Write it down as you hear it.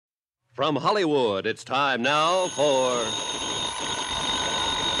From Hollywood, it's time now for...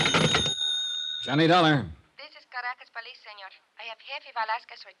 Johnny Dollar. This is Caracas Police, senor. I have Jefe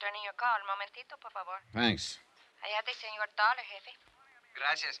Velasquez returning your call. Momentito, por favor. Thanks. I have the senor Dollar, Jefe.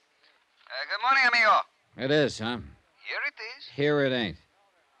 Gracias. Good morning, amigo. It is, huh? Here it is. Here it ain't.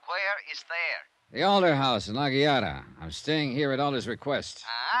 Where is there? The Alder house in La Guiara. I'm staying here at Alder's request.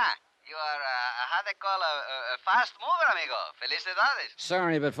 You are, how they call a fast mover, amigo. Felicidades.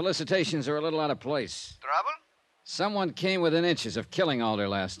 Sorry, but felicitations are a little out of place. Trouble? Someone came within inches of killing Alder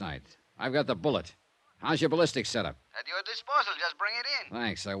last night. I've got the bullet. How's your ballistics set up? At your disposal. Just bring it in.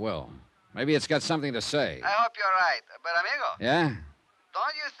 Thanks, I will. Maybe it's got something to say. I hope you're right. But, amigo. Yeah?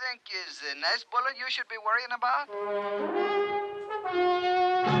 Don't you think is the next bullet you should be worrying about?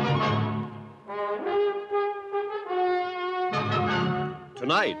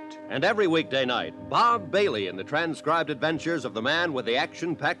 Tonight and every weekday night, Bob Bailey in the transcribed adventures of the man with the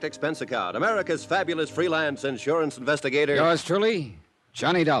action-packed expense account, America's fabulous freelance insurance investigator. Yours truly,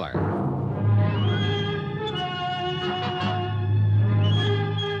 Johnny Dollar.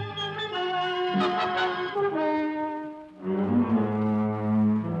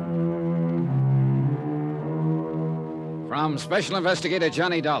 From Special Investigator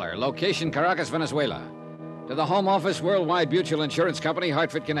Johnny Dollar, location Caracas, Venezuela, to the Home Office, Worldwide Mutual Insurance Company,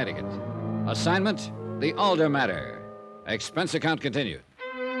 Hartford, Connecticut. Assignment, the Alder matter. Expense account continued.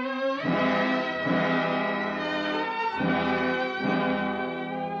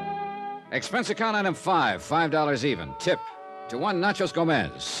 Expense account item 5, $5 even. Tip to one Nachos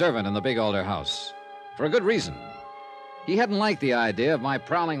Gomez, servant in the big Alder house. For a good reason. He hadn't liked the idea of my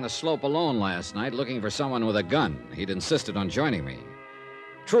prowling the slope alone last night looking for someone with a gun. He'd insisted on joining me.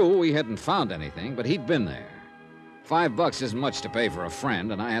 True, we hadn't found anything, but he'd been there. $5 isn't much to pay for a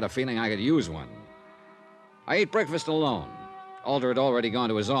friend, and I had a feeling I could use one. I ate breakfast alone. Alder had already gone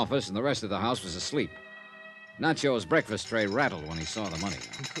to his office, and the rest of the house was asleep. Nacho's breakfast tray rattled when he saw the money.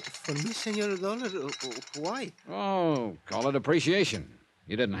 For me, Senor Dollar, why? Oh, call it appreciation.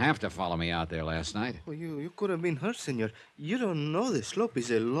 You didn't have to follow me out there last night. Well, you could have been hurt, Senor. You don't know the slope is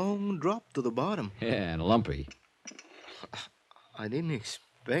a long drop to the bottom. Yeah, and lumpy. I didn't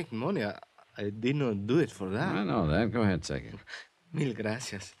expect money. I did not do it for that. I know that. Go ahead, take it. Mil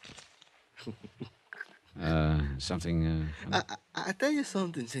gracias. Something... I tell you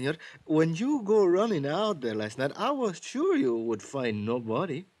something, Senor. When you go running out there last night, I was sure you would find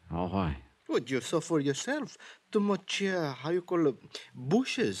nobody. Oh, why? Well, you saw for yourself. Too much, how you call it,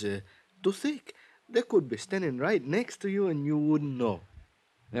 bushes, too thick. They could be standing right next to you and you wouldn't know.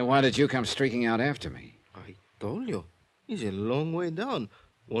 Then why did you come streaking out after me? I told you. It's a long way down.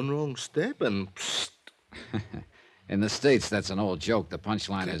 One wrong step and... In the States, that's an old joke. The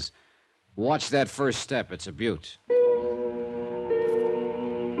punchline is, watch that first step. It's a beaut.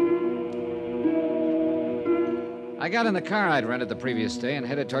 I got in the car I'd rented the previous day and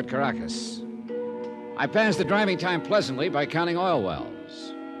headed toward Caracas. I passed the driving time pleasantly by counting oil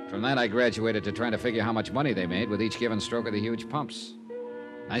wells. From that, I graduated to trying to figure how much money they made with each given stroke of the huge pumps.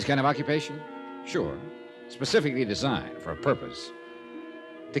 Nice kind of occupation? Sure. Specifically designed for a purpose.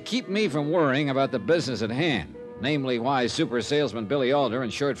 To keep me from worrying about the business at hand, namely why super salesman Billy Alder,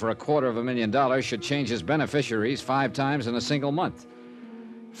 insured for $250,000, should change his beneficiaries 5 times in a single month.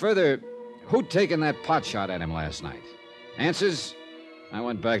 Further, who'd taken that pot shot at him last night? Answers? I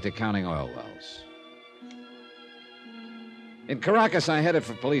went back to counting oil wells. In Caracas, I headed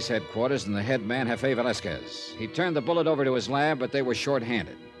for police headquarters and the head man, Jefe Velasquez. He turned the bullet over to his lab, but they were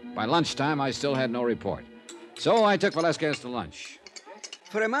short-handed. By lunchtime, I still had no report. So I took Velasquez to lunch.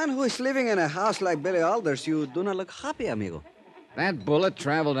 For a man who is living in a house like Billy Alder's, you do not look happy, amigo. That bullet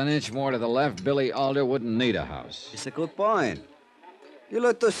traveled an inch more to the left. Billy Alder wouldn't need a house. It's a good point. You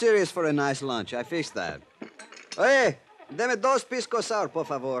look too serious for a nice lunch. I fixed that. Oye, deme 2 pisco sour, por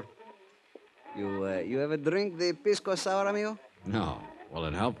favor. You ever drink the pisco sour, amigo? No. Will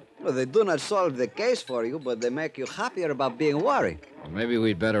it help? Well, they do not solve the case for you, but they make you happier about being worried. Well, maybe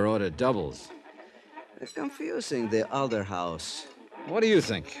we'd better order doubles. It's confusing, the Alder house. What do you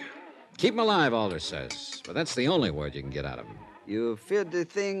think? Keep him alive, Alder says. But that's the only word you can get out of him. You feel the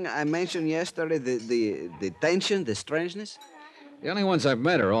thing I mentioned yesterday, the tension, the strangeness? The only ones I've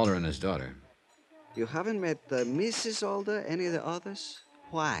met are Alder and his daughter. You haven't met Mrs. Alder, any of the others?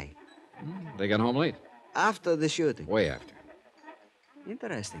 Why? They got home late. After the shooting? Way after.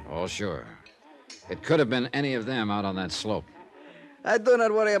 Interesting. Oh, sure. It could have been any of them out on that slope. I do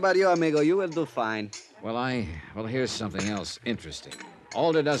not worry about you, amigo. You will do fine. Well, here's something else interesting.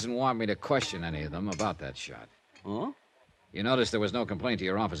 Alder doesn't want me to question any of them about that shot. Oh? You noticed there was no complaint to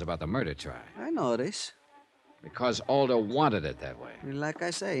your office about the murder try. I notice. Because Alder wanted it that way. Like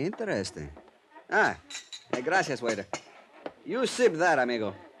I say, interesting. Hey, gracias, waiter. You sip that,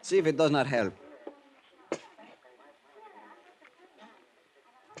 amigo. See if it does not help.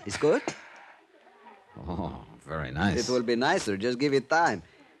 It's good? Oh, very nice. It will be nicer. Just give it time.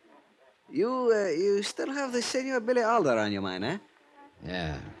 You still have the Senor Billy Alder on your mind, eh?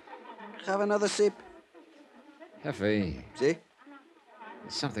 Yeah. Have another sip. Hefe, See?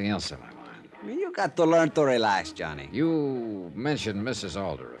 there's something else on my mind. You got to learn to relax, Johnny. You mentioned Mrs.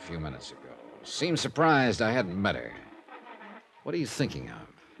 Alder a few minutes ago. Seemed surprised I hadn't met her. What are you thinking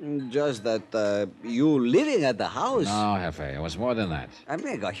of? Just that you living at the house. No, Hefe, it was more than that.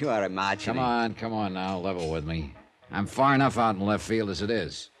 Amigo, you are imagining. Come on now, level with me. I'm far enough out in left field as it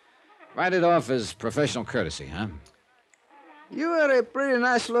is. Write it off as professional courtesy, huh? You are a pretty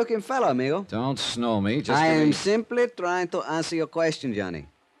nice-looking fellow, amigo. Don't snow me, just I give am me... simply trying to answer your question, Johnny.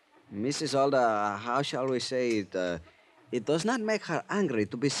 Mrs. Alder, how shall we say it? It does not make her angry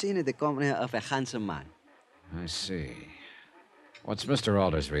to be seen in the company of a handsome man. I see. What's Mr.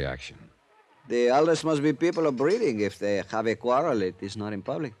 Alder's reaction? The Alders must be people of breeding. If they have a quarrel, it is not in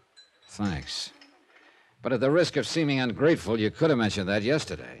public. Thanks. But at the risk of seeming ungrateful, you could have mentioned that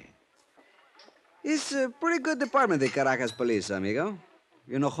yesterday. It's a pretty good department, the Caracas police, amigo.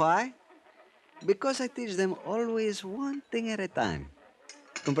 You know why? Because I teach them always one thing at a time.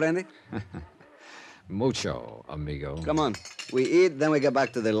 Comprende? Mucho, amigo. Come on. We eat, then we get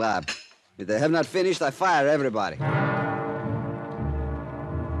back to the lab. If they have not finished, I fire everybody.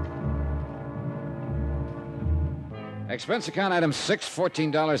 Expense account item 6,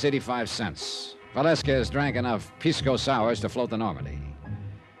 $14.85. Velasquez drank enough pisco sours to float the Normandy.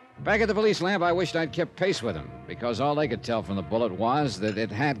 Back at the police lamp, I wished I'd kept pace with him, because all they could tell from the bullet was that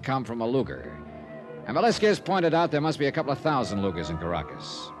it had come from a Luger. And Velasquez pointed out there must be a couple of thousand Lugers in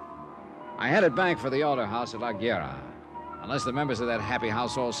Caracas. I headed back for the Alder house at La Guerra. Unless the members of that happy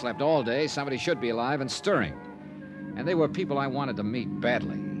household slept all day, somebody should be alive and stirring. And they were people I wanted to meet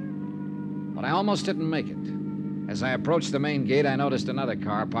badly. But I almost didn't make it. As I approached the main gate, I noticed another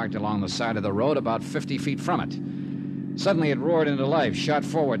car parked along the side of the road about 50 feet from it. Suddenly, it roared into life, shot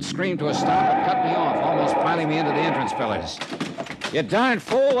forward, screamed to a stop, and cut me off, almost piling me into the entrance pillars. You darn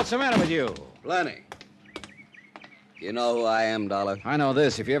fool, what's the matter with you? Plenty. You know who I am, Dollar? I know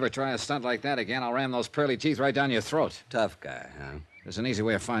this. If you ever try a stunt like that again, I'll ram those pearly teeth right down your throat. Tough guy, huh? There's an easy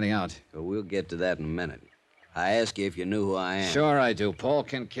way of finding out. But we'll get to that in a minute. I asked you if you knew who I am. Sure I do. Paul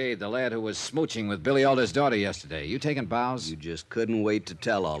Kincaid, the lad who was smooching with Billy Alder's daughter yesterday. You taking bows? You just couldn't wait to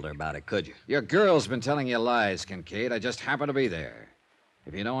tell Alder about it, could you? Your girl's been telling you lies, Kincaid. I just happened to be there.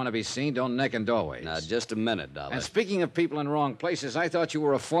 If you don't want to be seen, don't neck in doorways. Now, just a minute, Dollar. And speaking of people in wrong places, I thought you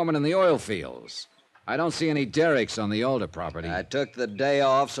were a foreman in the oil fields. I don't see any derricks on the Alder property. I took the day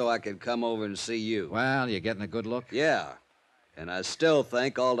off so I could come over and see you. Well, you getting a good look? Yeah. And I still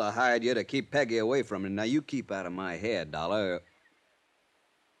think Alder hired you to keep Peggy away from him. Now, you keep out of my head, Dollar.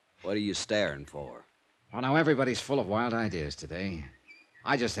 What are you staring for? Well, now, everybody's full of wild ideas today.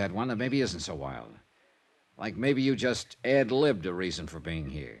 I just had one that maybe isn't so wild. Like maybe you just ad-libbed a reason for being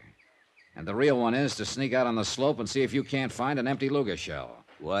here. And the real one is to sneak out on the slope and see if you can't find an empty Luger shell.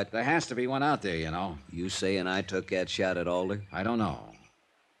 What? There has to be one out there, you know. You saying I took that shot at Alder? I don't know.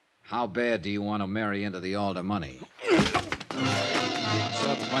 How bad do you want to marry into the Alder money?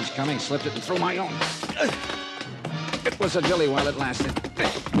 Saw the punch coming, slipped it, and threw my own. It was a dilly while it lasted.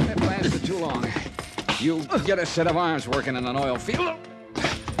 It lasted too long. You get a set of arms working in an oil field.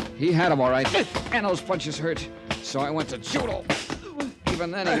 He had them all right, and those punches hurt. So I went to judo. Even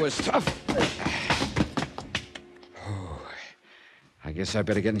then, he was tough. I guess I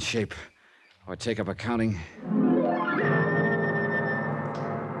better get in shape or take up accounting.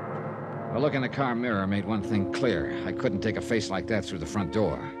 A look in the car mirror made one thing clear. I couldn't take a face like that through the front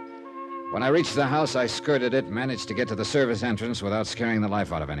door. When I reached the house, I skirted it, managed to get to the service entrance without scaring the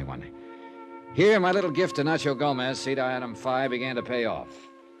life out of anyone. Here, my little gift to Nacho Gomez, Cedar item 5, began to pay off.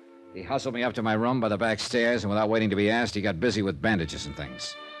 He hustled me up to my room by the back stairs, and without waiting to be asked, he got busy with bandages and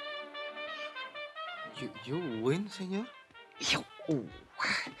things. You win, senor? Oh,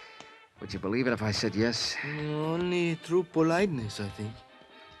 would you believe it if I said yes? Only through politeness, I think.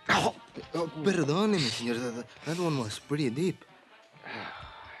 Oh, Perdóneme, senor. That one was pretty deep.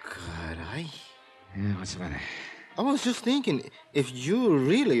 Caray. Yeah, what's the matter? I was just thinking, if you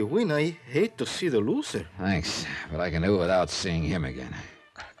really win, I hate to see the loser. Thanks, but I can do it without seeing him again.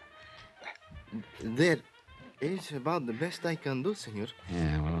 That is about the best I can do, senor.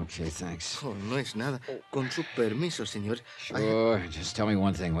 Yeah, well, okay, thanks. Oh, no es nada. Con su permiso, senor. Sure, just tell me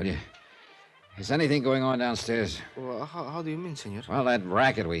one thing, will you? Is anything going on downstairs? Well, how do you mean, senor? Well, that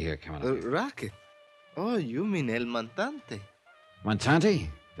racket we hear coming up. Racket? Oh, you mean El Montante. Montante?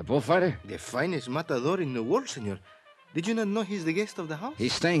 The bullfighter? The finest matador in the world, senor. Did you not know he's the guest of the house?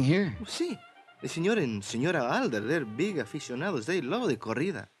 He's staying here? Oh, sí. The senor and senora Alder, they're big aficionados. They love the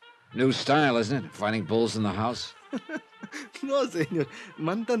corrida. New style, isn't it? Fighting bulls in the house? No, senor.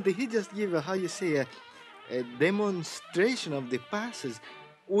 Montante, he just gave how you say, a demonstration of the passes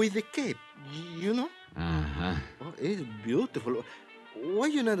with the cape, you know? Uh-huh. Oh, it's beautiful. Why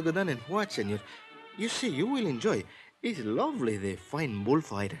you not go down and watch, senor? You see, you will enjoy. It's lovely, the fine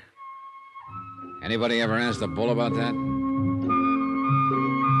bullfighter. Anybody ever asked the bull about that?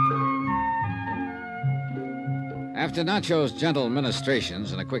 After Nacho's gentle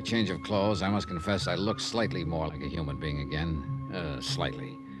ministrations and a quick change of clothes, I must confess I looked slightly more like a human being again.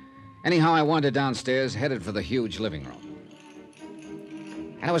 Slightly. Anyhow, I wandered downstairs, headed for the huge living room.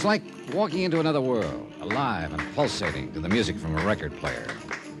 And it was like walking into another world, alive and pulsating to the music from a record player.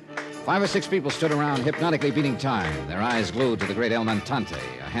 5 or 6 people stood around, hypnotically beating time, their eyes glued to the great El Montante,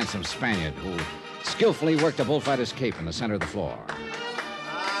 a handsome Spaniard who skillfully worked a bullfighter's cape in the center of the floor.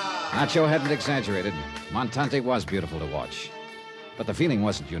 Nacho hadn't exaggerated. Montante was beautiful to watch. But the feeling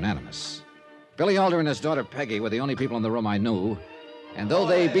wasn't unanimous. Billy Alder and his daughter Peggy were the only people in the room I knew, and though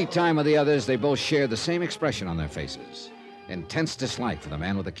they beat time with the others, they both shared the same expression on their faces. Intense dislike for the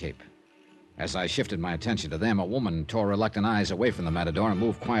man with the cape. As I shifted my attention to them, a woman tore reluctant eyes away from the matador and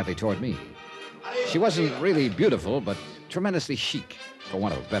moved quietly toward me. She wasn't really beautiful, but tremendously chic, for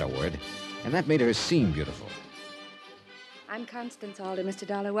want of a better word, and that made her seem beautiful. I'm Constance Alder, Mr.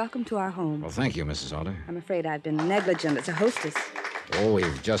 Dollar. Welcome to our home. Well, thank you, Mrs. Alder. I'm afraid I've been negligent as a hostess. Oh,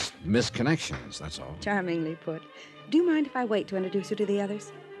 we've just missed connections, that's all. Charmingly put. Do you mind if I wait to introduce you to the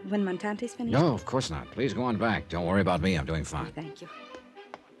others? When Montante's finished? No, of course not. Please go on back. Don't worry about me. I'm doing fine. Thank you.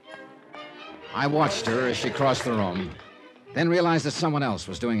 I watched her as she crossed the room, then realized that someone else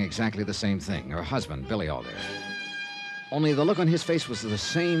was doing exactly the same thing, her husband, Billy Alder. Only the look on his face was the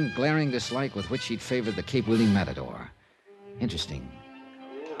same glaring dislike with which he'd favored the cape-wielding matador. Interesting.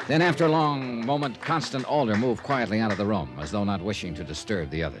 Then, after a long moment, Constant Alder moved quietly out of the room, as though not wishing to disturb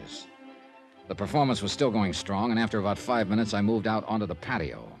the others. The performance was still going strong, and after about 5 minutes, I moved out onto the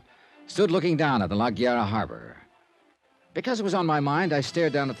patio, stood looking down at the La Guerra harbor. Because it was on my mind, I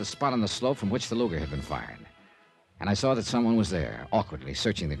stared down at the spot on the slope from which the Luger had been fired. And I saw that someone was there, awkwardly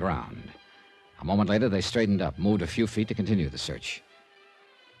searching the ground. A moment later, they straightened up, moved a few feet to continue the search.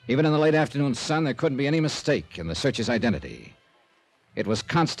 Even in the late afternoon sun, there couldn't be any mistake in the searcher's identity. It was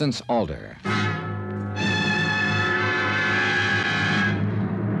Constance Alder.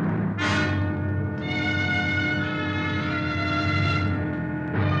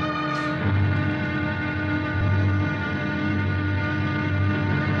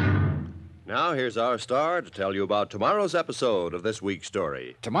 Now, here's our star to tell you about tomorrow's episode of this week's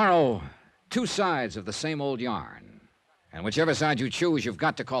story. Tomorrow, 2 sides of the same old yarn. And whichever side you choose, you've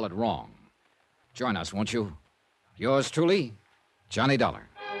got to call it wrong. Join us, won't you? Yours truly, Johnny Dollar.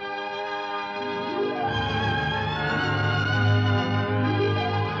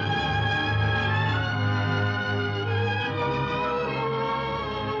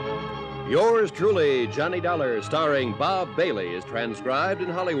 Yours truly, Johnny Dollar, starring Bob Bailey, is transcribed in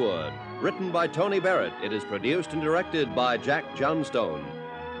Hollywood. Written by Tony Barrett, it is produced and directed by Jack Johnstone.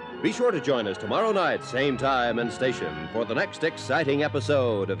 Be sure to join us tomorrow night, same time and station, for the next exciting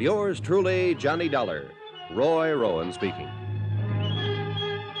episode of Yours truly, Johnny Dollar. Roy Rowan speaking.